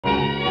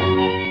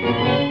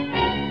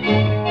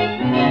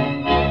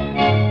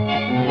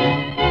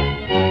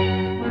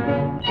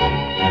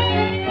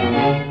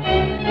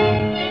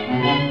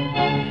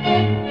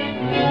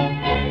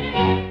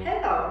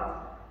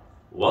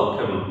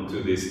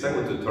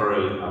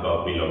tutorial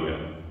about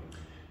Milonga.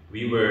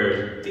 We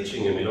were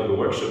teaching a Milonga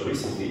workshop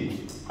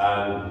recently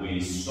and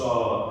we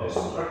saw a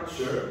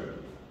structure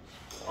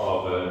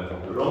of a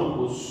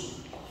rhombus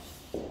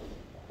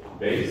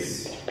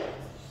base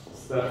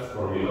step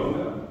for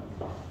Milonga.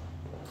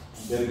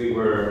 Then we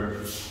were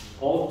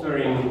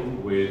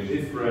altering with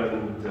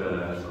different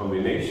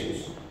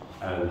combinations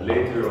and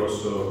later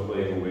also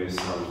playing with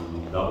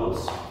some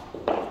doubles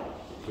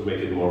to make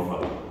it more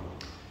fun.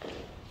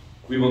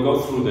 We will go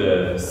through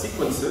the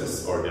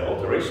sequences or the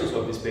alterations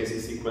of this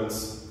basic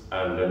sequence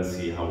and then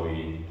see how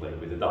we play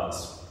with the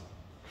doubles.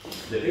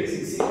 The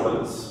basic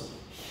sequence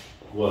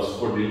was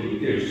for the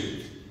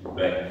leaders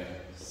back,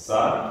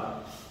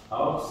 side,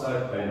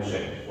 outside and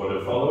change. For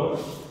the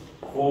followers,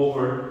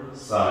 forward,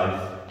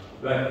 side,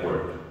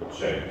 backward,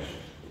 change.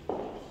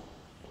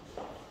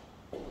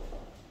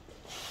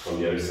 From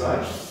the other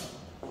side,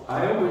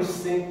 I always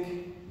think,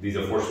 these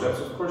are 4 steps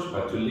of course,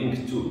 but to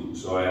link 2.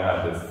 So I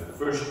have the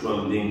first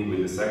one linked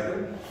with the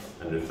second,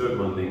 and the third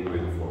one linked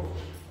with the fourth.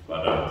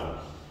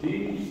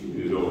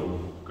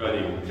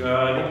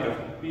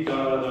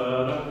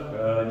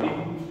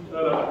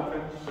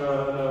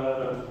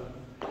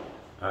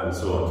 And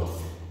so on.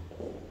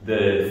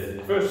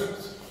 The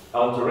first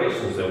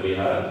alterations that we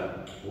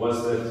had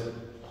was that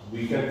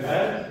we can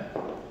add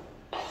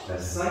a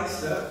side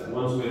step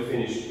once we have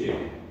finished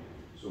here.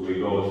 So we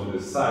go to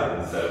the side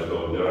instead of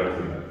going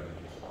directly back.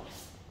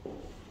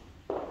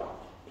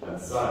 And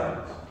side,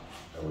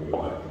 and we go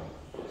back.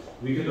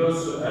 We could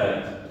also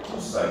add 2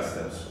 side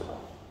steps.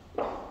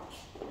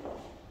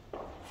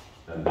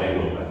 And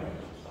then go back.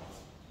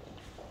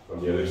 From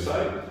the other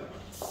side.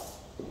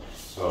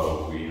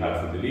 So we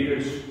have for the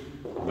leaders,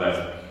 back,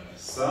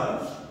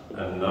 side,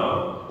 and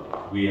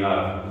now we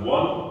have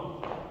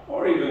 1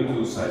 or even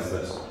 2 side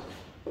steps.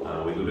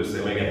 And we do the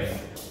same again.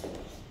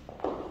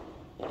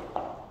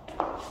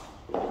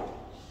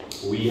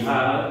 We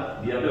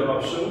had the other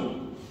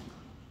option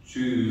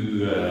to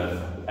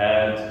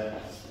add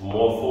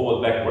more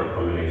forward-backward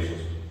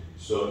combinations.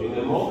 So in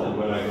the moment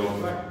when I go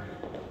back,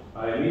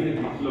 I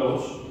immediately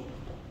close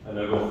and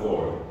I go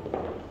forward.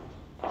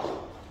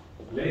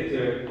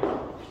 Later,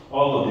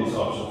 all of these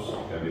options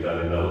can be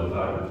done in double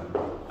time,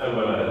 and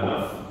when I have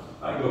enough,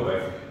 I go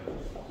back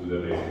to the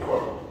basic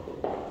form.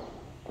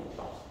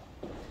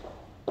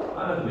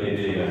 And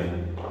maybe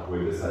again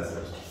with the side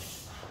steps.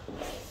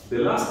 The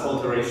last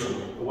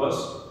alteration was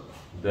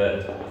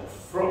that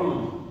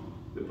from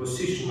the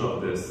position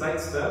of the side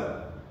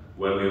step,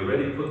 when we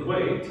already put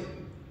weight,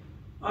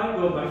 I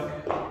go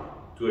back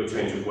to a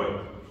change of weight.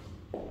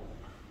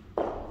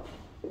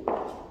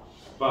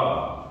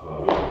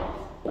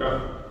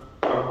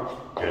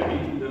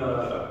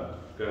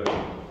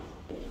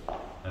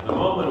 At the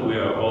moment we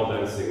are all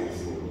dancing in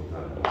single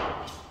time.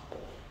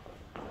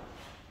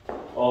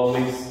 All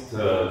mixed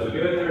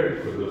together,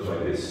 it could look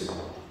like this.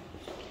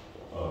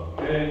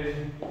 Okay.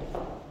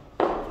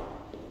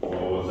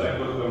 Forward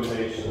backward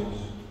combinations.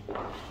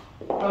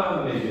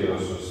 And maybe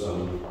also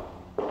some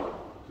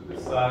to the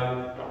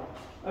side.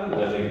 And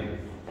then again.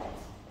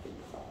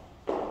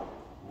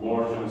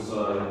 More to the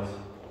side.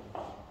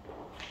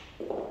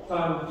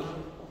 And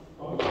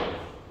okay.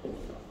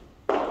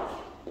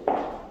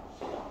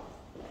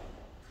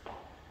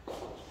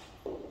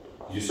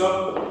 You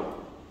saw?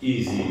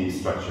 Easy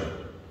structure.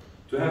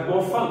 To have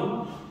more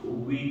fun,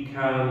 we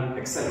can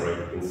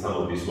accelerate in some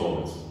of these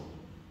moments.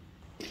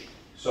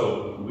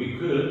 So we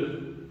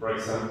could, for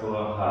example,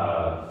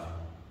 have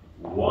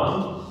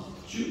 1,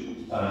 2,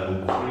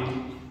 and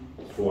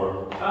 3,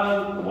 4,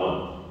 and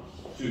 1,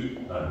 2,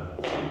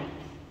 and 3,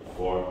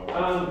 4,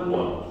 and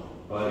 1.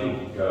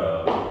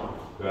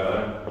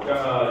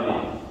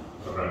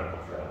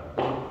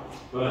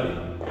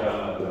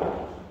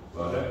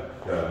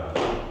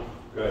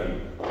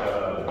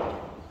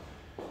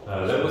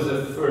 That was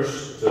the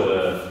first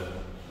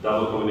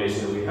double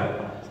combination we had.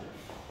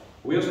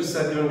 We also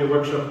said during the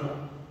workshop,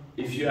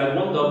 if you add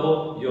 1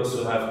 double, you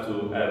also have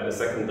to add a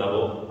second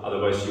double,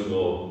 otherwise you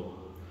will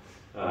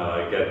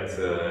get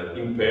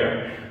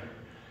impaired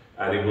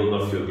and it will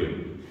not feel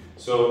good.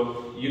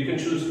 So you can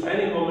choose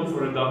any moment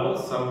for a double.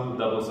 Some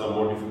doubles are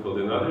more difficult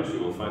than others, you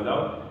will find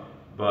out,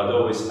 but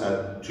always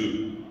add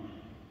 2.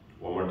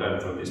 One more time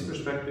from this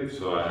perspective,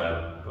 so I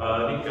have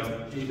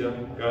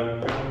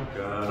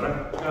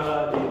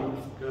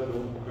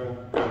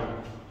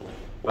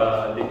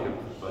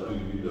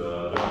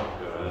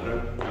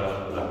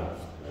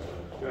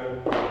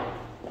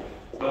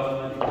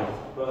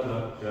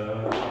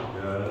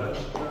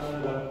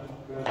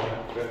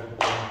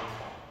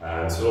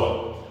and so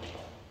on.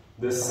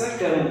 The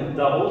second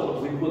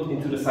double we put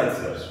into the side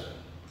steps.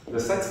 The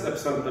side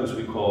steps sometimes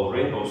we call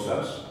rainbow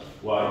steps.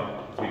 Why?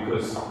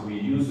 Because we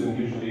use them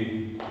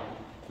usually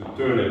to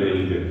turn a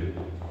little bit,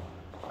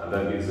 and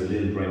that gives a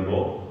little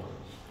rainbow.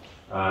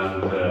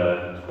 And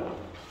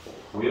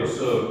we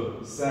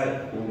also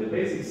said in the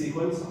basic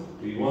sequence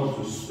we want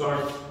to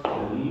start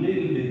a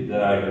little bit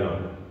diagonal,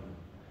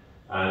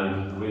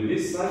 and with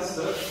this side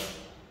step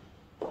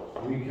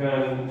we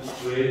can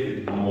create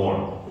it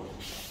more.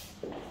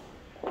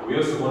 we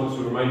also want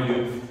to remind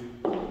you,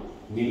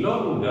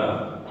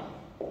 Milonga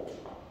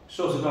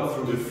shows it up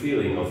through the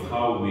feeling of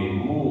how we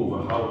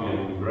move and how we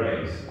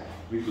embrace.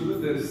 We could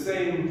do the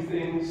same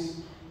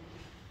things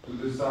to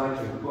the side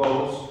and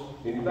close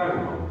in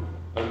Tango.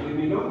 But in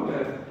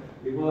Milonga,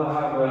 it will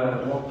have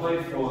a more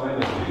playful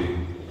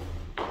energy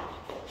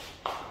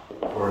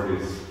for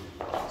this.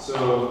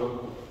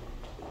 So,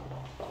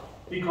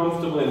 be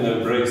comfortable in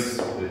the embrace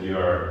that you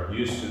are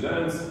used to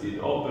dance, be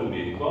it open,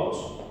 be it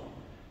close,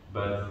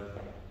 but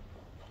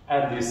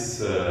add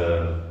this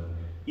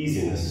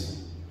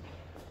easiness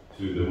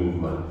to the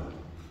movement.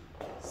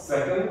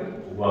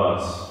 Second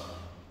was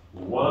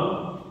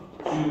 1,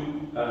 2,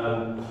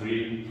 and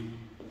 3,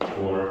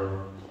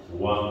 4,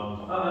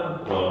 1,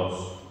 and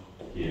close,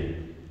 here,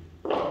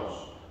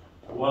 close.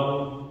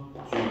 1,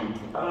 2,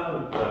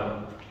 and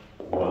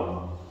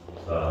 1,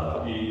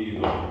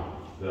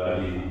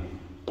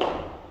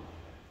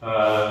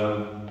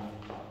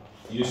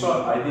 you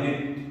saw I did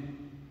it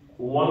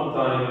one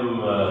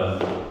time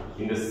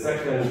in the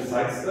second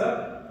side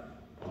step.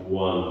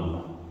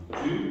 1,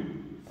 2,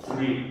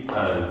 3,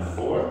 and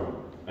 4.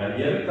 And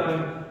the other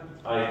time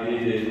I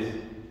did it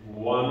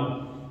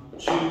 1,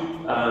 2,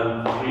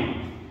 and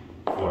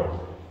 3, 4.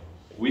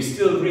 We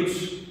still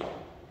reach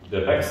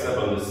the back step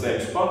on the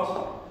same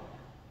spot.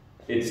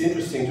 It's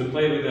interesting to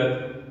play with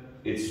that.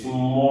 It's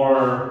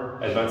more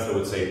advanced, I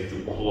would say,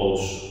 to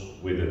close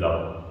with the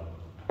double.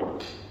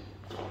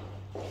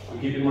 To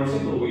keep it more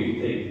simple,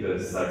 we take the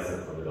side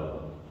step for the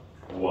double.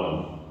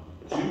 1,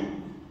 2,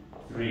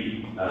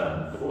 3,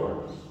 and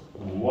 4.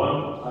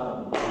 1,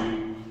 and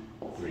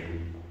 2, 3,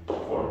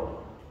 4.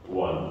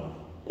 1,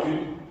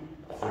 2,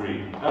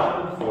 3,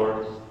 and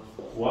 4.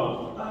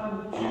 1, and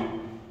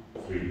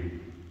 2, 3,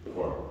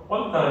 4.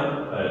 One time,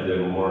 a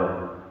little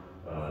more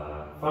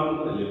fun,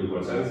 a little bit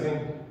more sensing.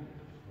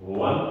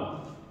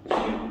 1, 2,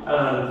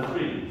 and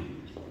 3.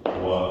 1,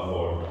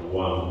 4,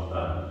 1,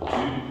 and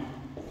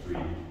 2,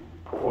 3,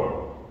 4.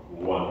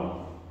 1,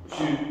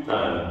 2,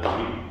 and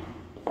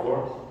 3, 4.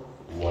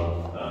 1,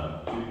 and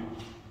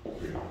 2,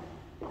 3,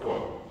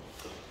 4.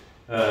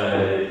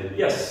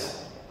 Yes,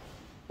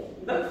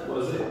 that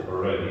was it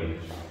already.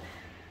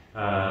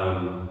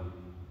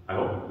 I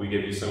hope we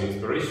gave you some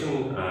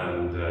inspiration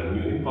and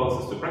new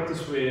impulses to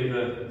practice with.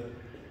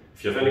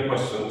 If you have any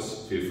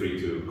questions, feel free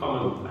to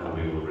comment and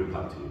we will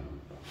reply to you.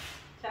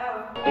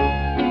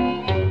 Ciao!